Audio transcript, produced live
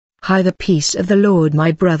Hi, the peace of the Lord.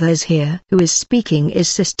 My brother is here. Who is speaking is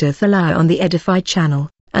Sister Thalia on the Edify channel,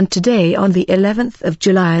 and today on the 11th of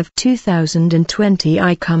July of 2020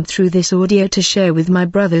 I come through this audio to share with my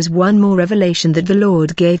brothers one more revelation that the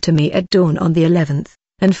Lord gave to me at dawn on the 11th,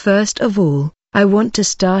 and first of all, I want to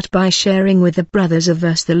start by sharing with the brothers a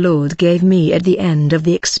verse the Lord gave me at the end of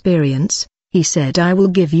the experience. He said, I will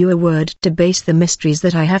give you a word to base the mysteries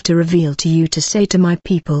that I have to reveal to you to say to my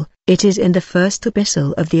people. It is in the first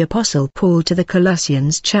epistle of the Apostle Paul to the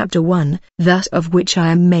Colossians chapter 1, thus of which I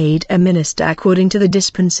am made a minister according to the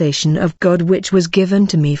dispensation of God which was given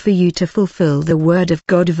to me for you to fulfill the word of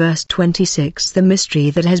God. Verse 26, the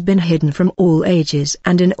mystery that has been hidden from all ages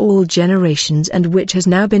and in all generations and which has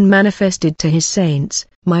now been manifested to his saints.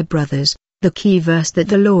 My brothers, the key verse that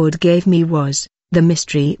the Lord gave me was, the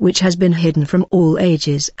mystery which has been hidden from all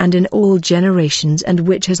ages and in all generations and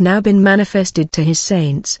which has now been manifested to his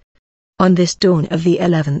saints. On this dawn of the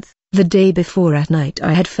 11th, the day before at night,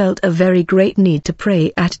 I had felt a very great need to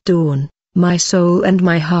pray at dawn. My soul and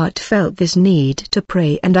my heart felt this need to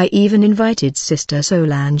pray, and I even invited Sister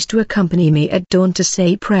Solange to accompany me at dawn to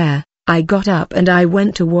say prayer. I got up and I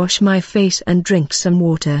went to wash my face and drink some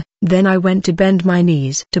water, then I went to bend my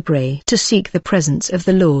knees to pray, to seek the presence of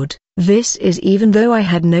the Lord. This is even though I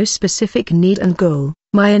had no specific need and goal.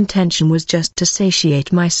 My intention was just to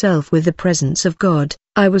satiate myself with the presence of God.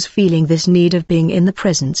 I was feeling this need of being in the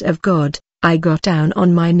presence of God. I got down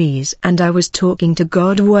on my knees and I was talking to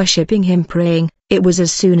God, worshipping Him, praying. It was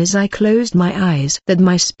as soon as I closed my eyes that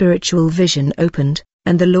my spiritual vision opened,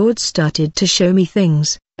 and the Lord started to show me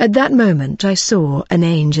things. At that moment I saw an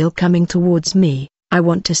angel coming towards me. I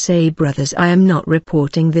want to say, brothers, I am not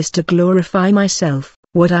reporting this to glorify myself.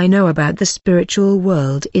 What I know about the spiritual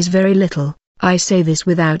world is very little. I say this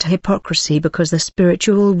without hypocrisy because the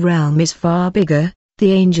spiritual realm is far bigger.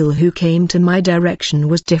 The angel who came to my direction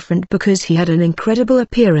was different because he had an incredible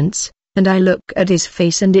appearance, and I looked at his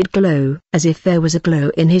face and it glowed as if there was a glow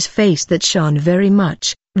in his face that shone very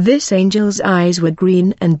much. This angel's eyes were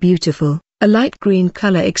green and beautiful, a light green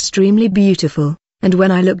color, extremely beautiful, and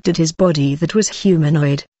when I looked at his body, that was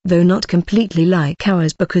humanoid, though not completely like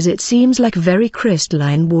ours because it seems like very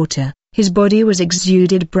crystalline water. His body was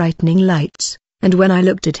exuded brightening lights, and when I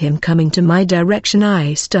looked at him coming to my direction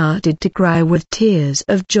I started to cry with tears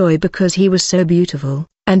of joy because he was so beautiful,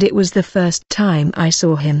 and it was the first time I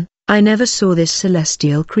saw him. I never saw this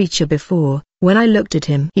celestial creature before. When I looked at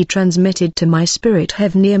him, he transmitted to my spirit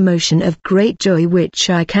heavenly emotion of great joy which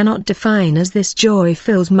I cannot define, as this joy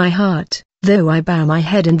fills my heart. Though I bow my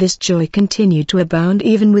head and this joy continued to abound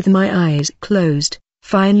even with my eyes closed.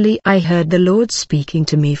 Finally I heard the Lord speaking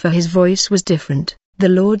to me, for his voice was different. The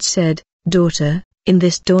Lord said, daughter, in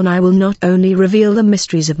this dawn I will not only reveal the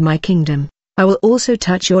mysteries of my kingdom, I will also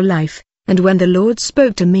touch your life. And when the Lord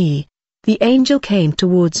spoke to me, the angel came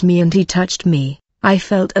towards me and he touched me. I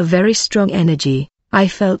felt a very strong energy. I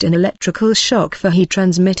felt an electrical shock, for he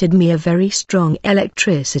transmitted me a very strong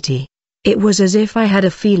electricity. It was as if I had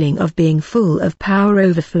a feeling of being full of power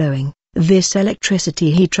overflowing. This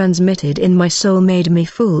electricity he transmitted in my soul made me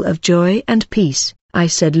full of joy and peace. I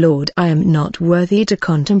said, Lord, I am not worthy to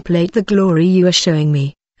contemplate the glory you are showing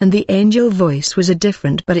me. And the angel voice was a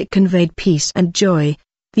different, but it conveyed peace and joy.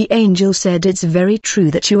 The angel said, it's very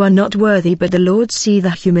true that you are not worthy, but the Lord see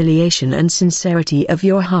the humiliation and sincerity of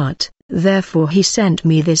your heart. Therefore he sent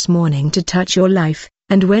me this morning to touch your life.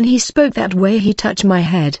 And when he spoke that way, he touched my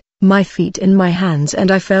head, my feet and my hands,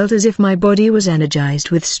 and I felt as if my body was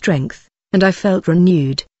energized with strength, and I felt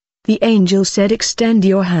renewed. The angel said, extend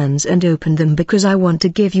your hands and open them because I want to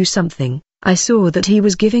give you something. I saw that he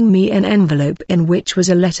was giving me an envelope in which was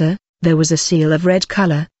a letter. There was a seal of red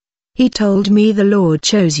color. He told me, the Lord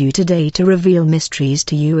chose you today to reveal mysteries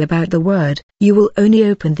to you about the word. You will only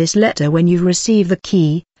open this letter when you receive the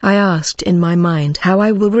key. I asked in my mind how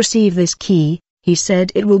I will receive this key. He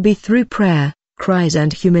said it will be through prayer, cries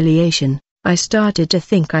and humiliation. I started to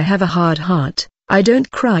think I have a hard heart. I don't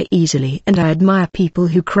cry easily, and I admire people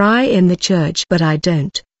who cry in the church, but I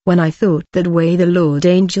don't. When I thought that way, the Lord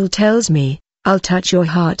angel tells me, I'll touch your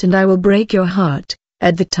heart and I will break your heart.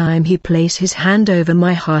 At the time he placed his hand over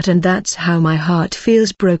my heart, and that's how my heart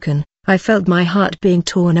feels broken. I felt my heart being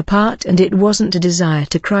torn apart, and it wasn't a desire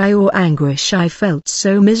to cry or anguish. I felt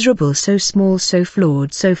so miserable, so small, so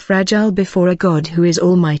flawed, so fragile before a God who is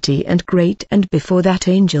almighty and great, and before that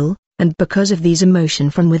angel, and because of these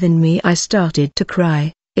emotions from within me I started to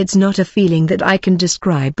cry. It's not a feeling that I can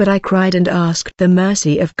describe, but I cried and asked the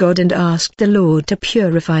mercy of God and asked the Lord to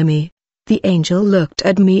purify me. The angel looked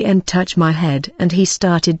at me and touched my head, and he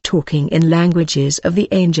started talking in languages of the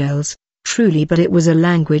angels. truly, but it was a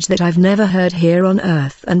language that I've never heard here on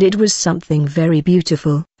earth, and it was something very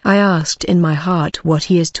beautiful. I asked in my heart what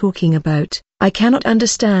he is talking about. I cannot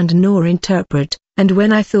understand nor interpret, and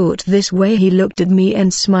when I thought this way he looked at me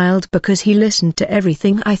and smiled because he listened to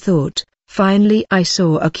everything I thought. Finally I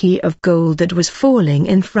saw a key of gold that was falling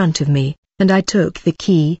in front of me, and I took the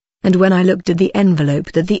key, and when I looked at the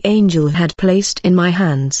envelope that the angel had placed in my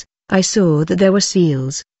hands, I saw that there were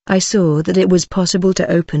seals. I saw that it was possible to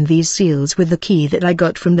open these seals with the key that I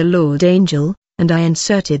got from the Lord Angel, and I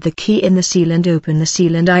inserted the key in the seal and opened the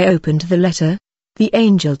seal, and I opened the letter. The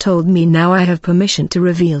angel told me, now I have permission to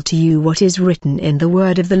reveal to you what is written in the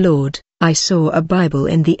word of the Lord. I saw a Bible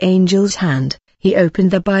in the angel's hand. He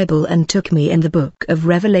opened the Bible and took me in the book of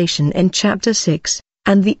Revelation in chapter 6,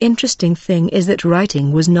 and the interesting thing is that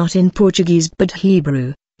writing was not in Portuguese but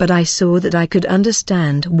Hebrew, but I saw that I could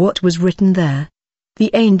understand what was written there. The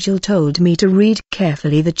angel told me to read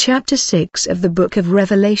carefully the chapter 6 of the book of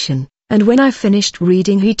Revelation, and when I finished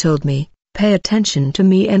reading he told me, pay attention to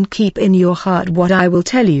me and keep in your heart what I will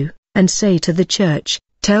tell you, and say to the church,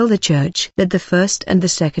 tell the church that the first and the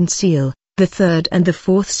second seal, the third and the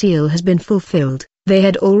fourth seal has been fulfilled. They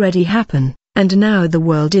had already happened, and now the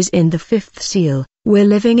world is in the fifth seal. We're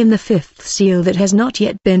living in the fifth seal that has not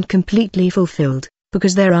yet been completely fulfilled,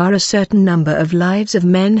 because there are a certain number of lives of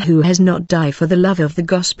men who has not died for the love of the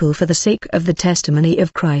gospel for the sake of the testimony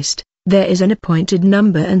of Christ. There is an appointed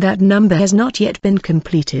number, and that number has not yet been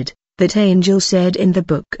completed. That angel said in the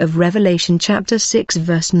book of Revelation chapter 6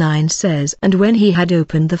 verse 9 says, and when he had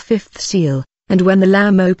opened the fifth seal, and when the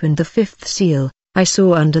Lamb opened the fifth seal, I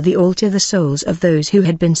saw under the altar the souls of those who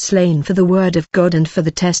had been slain for the word of God and for the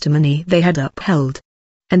testimony they had upheld.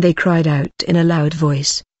 And they cried out in a loud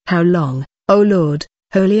voice, how long, O Lord,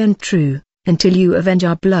 holy and true, until you avenge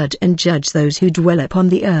our blood and judge those who dwell upon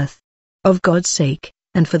the earth? Of God's sake,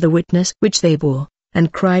 and for the witness which they bore,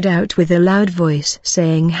 and cried out with a loud voice,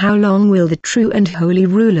 saying, how long will the true and holy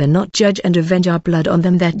ruler not judge and avenge our blood on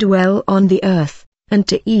them that dwell on the earth? And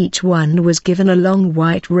to each one was given a long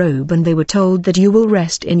white robe, and they were told that you will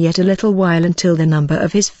rest in yet a little while until the number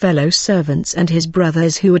of his fellow servants and his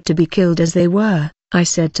brothers who were to be killed as they were. I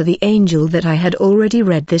said to the angel that I had already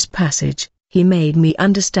read this passage. He made me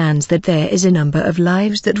understand that there is a number of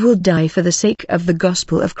lives that will die for the sake of the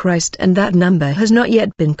gospel of Christ, and that number has not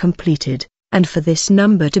yet been completed, and for this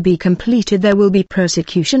number to be completed there will be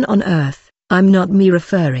persecution on earth. I'm not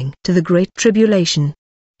referring to the Great Tribulation.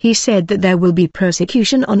 He said that there will be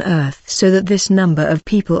persecution on earth so that this number of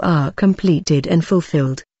people are completed and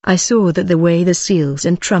fulfilled. I saw that the way the seals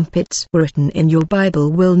and trumpets were written in your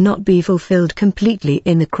Bible will not be fulfilled completely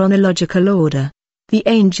in the chronological order. The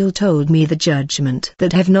angel told me the judgment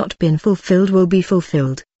that have not been fulfilled will be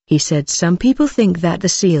fulfilled. He said some people think that the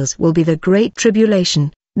seals will be the Great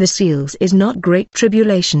Tribulation. The seals is not Great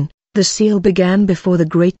Tribulation. The seal began before the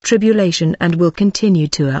Great Tribulation and will continue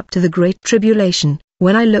to up to the Great Tribulation.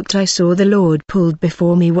 When I looked I saw the Lord pulled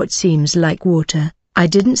before me what seems like water. I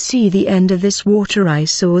didn't see the end of this water, I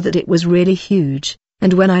saw that it was really huge,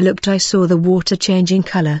 and when I looked I saw the water changing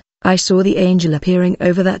color. I saw the angel appearing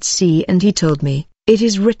over that sea, and he told me, it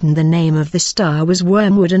is written the name of the star was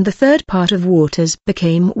wormwood, and the third part of waters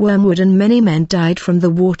became wormwood, and many men died from the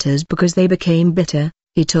waters because they became bitter.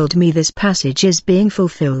 He told me this passage is being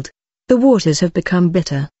fulfilled. The waters have become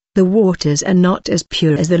bitter. The waters are not as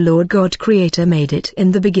pure as the Lord God Creator made it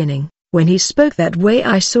in the beginning. When he spoke that way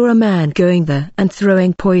I saw a man going there and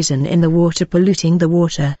throwing poison in the water, polluting the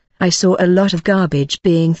water. I saw a lot of garbage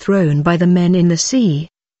being thrown by the men in the sea.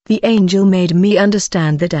 The angel made me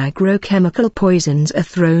understand that agrochemical poisons are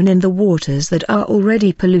thrown in the waters that are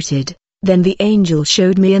already polluted. Then the angel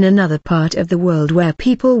showed me in another part of the world where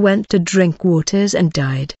people went to drink waters and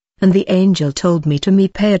died, and the angel told me to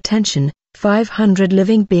pay attention. 500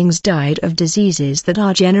 living beings died of diseases that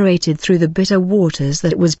are generated through the bitter waters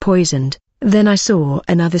that was poisoned. Then I saw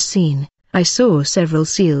another scene. I saw several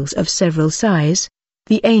seals of several size.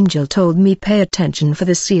 The angel told me pay attention, for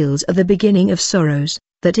the seals are the beginning of sorrows.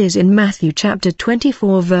 That is in Matthew chapter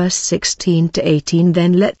 24 verse 16 to 18.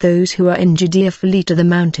 Then let those who are in Judea flee to the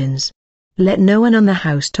mountains. Let no one on the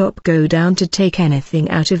housetop go down to take anything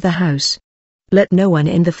out of the house. Let no one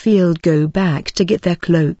in the field go back to get their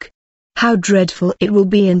cloak. How dreadful it will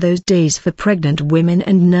be in those days for pregnant women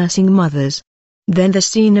and nursing mothers. Then the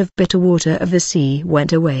scene of bitter water of the sea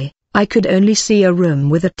went away. I could only see a room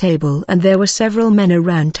with a table, and there were several men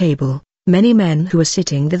around table, many men who were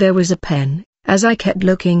sitting there. There was a pen. As I kept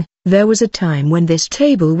looking, there was a time when this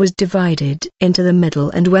table was divided into the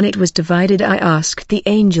middle, and when it was divided I asked the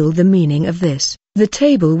angel the meaning of this. The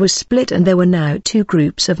table was split and there were now two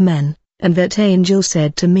groups of men, and that angel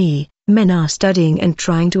said to me, Men are studying and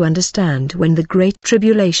trying to understand when the Great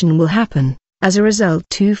Tribulation will happen. As a result,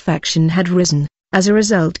 two factions had risen. As a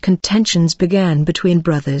result, contentions began between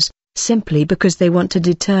brothers, simply because they want to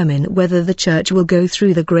determine whether the church will go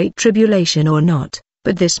through the Great Tribulation or not.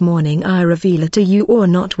 But this morning I reveal to you or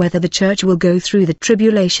not whether the church will go through the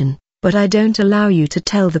tribulation, but I don't allow you to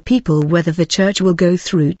tell the people whether the church will go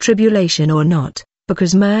through tribulation or not,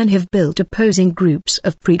 because man have built opposing groups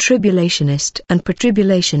of pre-tribulationist and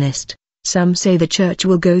pre-tribulationist. Some say the church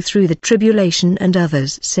will go through the tribulation and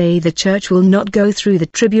others say the church will not go through the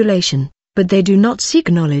tribulation, but they do not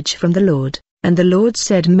seek knowledge from the Lord. And the Lord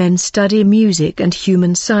said, men study music and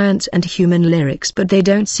human science and human lyrics, but they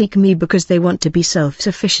don't seek me because they want to be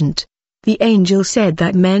self-sufficient. The angel said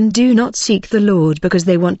that men do not seek the Lord because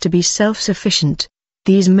they want to be self-sufficient.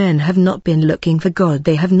 These men have not been looking for God,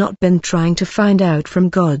 they have not been trying to find out from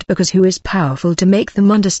God, because who is powerful to make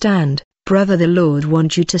them understand. Brother, the Lord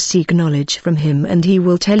wants you to seek knowledge from Him, and He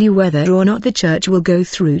will tell you whether or not the church will go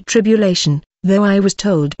through tribulation. Though I was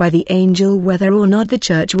told by the angel whether or not the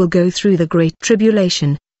church will go through the Great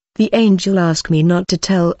Tribulation, the angel asked me not to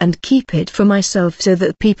tell and keep it for myself, so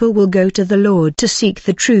that people will go to the Lord to seek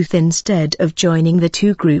the truth instead of joining the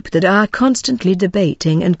two groups that are constantly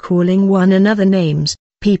debating and calling one another names.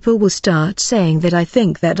 People will start saying that I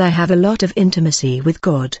think that I have a lot of intimacy with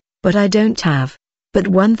God, but I don't have. But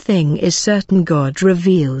one thing is certain, God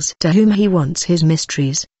reveals to whom He wants His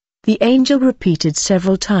mysteries. The angel repeated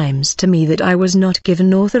several times to me that I was not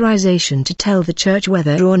given authorization to tell the church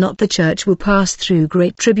whether or not the church will pass through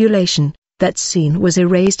great tribulation. That scene was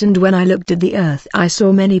erased, and when I looked at the earth I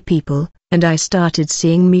saw many people, and I started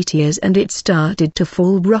seeing meteors, and it started to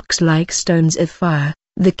fall rocks like stones of fire.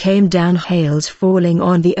 There came down hails falling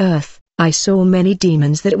on the earth. I saw many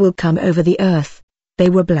demons that will come over the earth.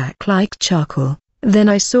 They were black like charcoal. Then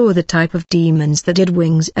I saw the type of demons that had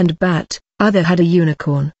wings and bat, other had a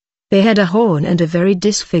unicorn. They had a horn and a very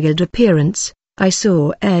disfigured appearance. I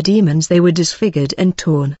saw air demons, they were disfigured and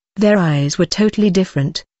torn. Their eyes were totally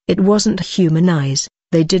different. It wasn't human eyes.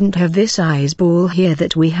 They didn't have this eyes ball here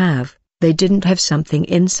that we have. They didn't have something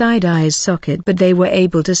inside eyes socket, but they were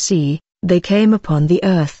able to see. They came upon the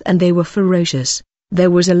earth and they were ferocious.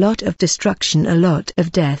 There was a lot of destruction, a lot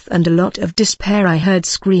of death and a lot of despair. I heard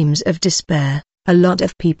screams of despair. A lot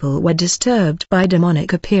of people were disturbed by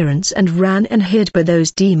demonic appearance and ran and hid, but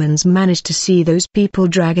those demons managed to see those people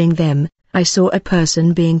dragging them. I saw a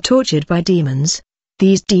person being tortured by demons.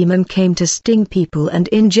 These demons came to sting people and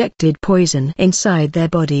injected poison inside their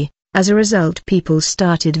body. As a result, people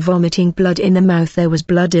started vomiting blood in the mouth. There was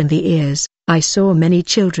blood in the ears. I saw many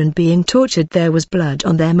children being tortured. There was blood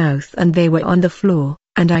on their mouth and they were on the floor,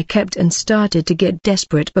 and I kept and started to get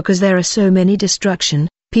desperate because there are so many destruction.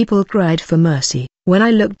 People cried for mercy. When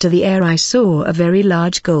I looked to the air I saw a very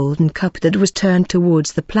large golden cup that was turned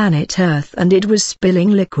towards the planet Earth, and it was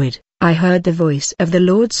spilling liquid. I heard the voice of the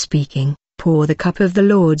Lord speaking, "Pour the cup of the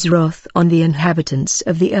Lord's wrath on the inhabitants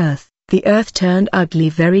of the earth." The earth turned ugly,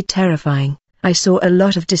 very terrifying. I saw a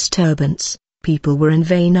lot of disturbance. People were in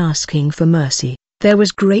vain asking for mercy. There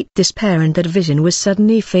was great despair, and that vision was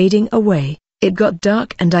suddenly fading away. It got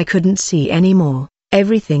dark and I couldn't see anymore.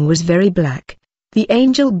 Everything was very black. The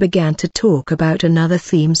angel began to talk about another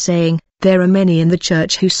theme, saying, "There are many in the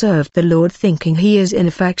church who serve the Lord thinking He is in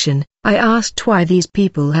a faction." I asked why these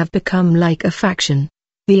people have become like a faction.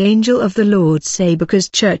 The angel of the Lord say because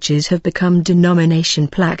churches have become denomination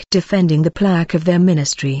plaque defending the plaque of their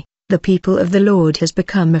ministry. The people of the Lord has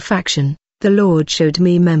become a faction. The Lord showed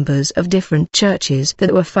me members of different churches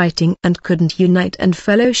that were fighting and couldn't unite and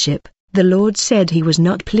fellowship. The Lord said He was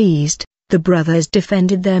not pleased. The brothers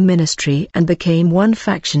defended their ministry and became one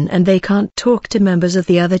faction, and they can't talk to members of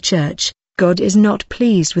the other church. God is not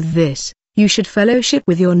pleased with this. You should fellowship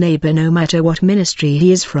with your neighbor no matter what ministry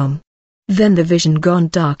he is from. Then the vision gone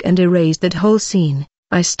dark and erased that whole scene.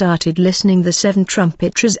 I started listening, the 7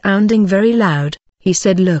 trumpets resounding very loud. He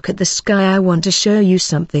said, "Look at the sky, I want to show you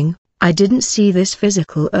something." I didn't see this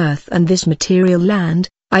physical earth and this material land.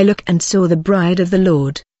 I looked and saw the bride of the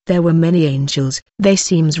Lord. There were many angels. They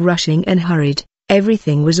seems rushing and hurried.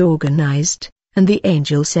 Everything was organized, and the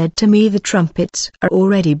angel said to me, "The trumpets are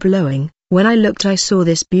already blowing." When I looked I saw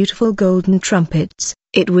this beautiful golden trumpets.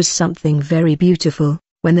 It was something very beautiful.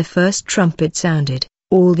 When the first trumpet sounded,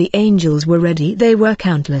 all the angels were ready. They were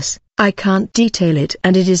countless. I can't detail it,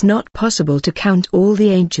 and it is not possible to count all the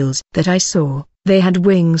angels that I saw. They had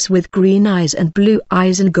wings with green eyes and blue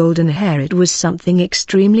eyes and golden hair. It was something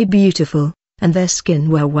extremely beautiful, and their skin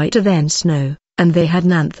were whiter than snow, and they had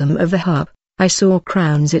an anthem of the harp. I saw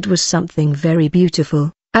crowns. It was something very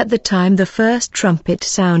beautiful. At the time the first trumpet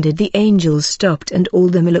sounded, the angels stopped and all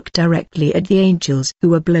them looked directly at the angels who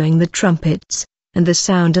were blowing the trumpets, and the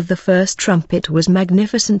sound of the first trumpet was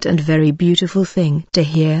magnificent and very beautiful thing to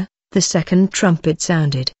hear. The second trumpet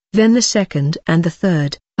sounded, then the second and the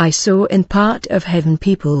third. I saw in part of heaven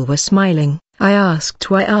people were smiling. I asked,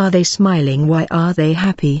 why are they smiling, why are they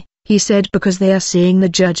happy? He said, because they are seeing the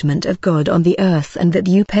judgment of God on the earth, and that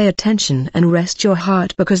you pay attention and rest your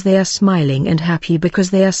heart, because they are smiling and happy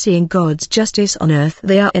because they are seeing God's justice on earth.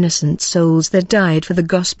 They are innocent souls that died for the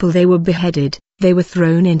gospel. They were beheaded, they were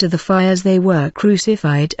thrown into the fires, they were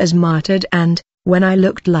crucified as martyred, and when I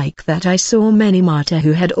looked like that I saw many martyrs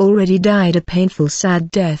who had already died a painful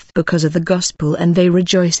sad death because of the gospel, and they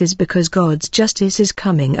rejoices because God's justice is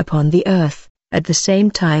coming upon the earth. At the same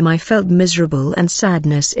time I felt miserable and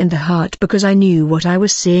sadness in the heart because I knew what I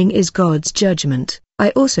was seeing is God's judgment.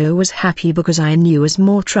 I also was happy because I knew as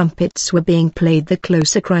more trumpets were being played, the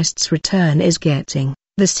closer Christ's return is getting.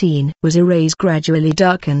 The scene was erased, gradually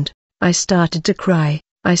darkened. I started to cry.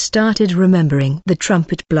 I started remembering the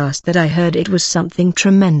trumpet blast that I heard. It was something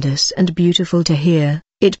tremendous and beautiful to hear.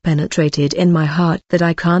 It penetrated in my heart that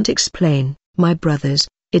I can't explain. My brothers,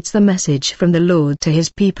 it's the message from the Lord to his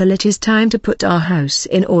people. It is time to put our house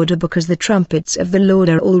in order because the trumpets of the Lord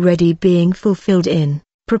are already being fulfilled.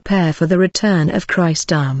 Prepare for the return of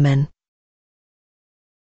Christ. Amen.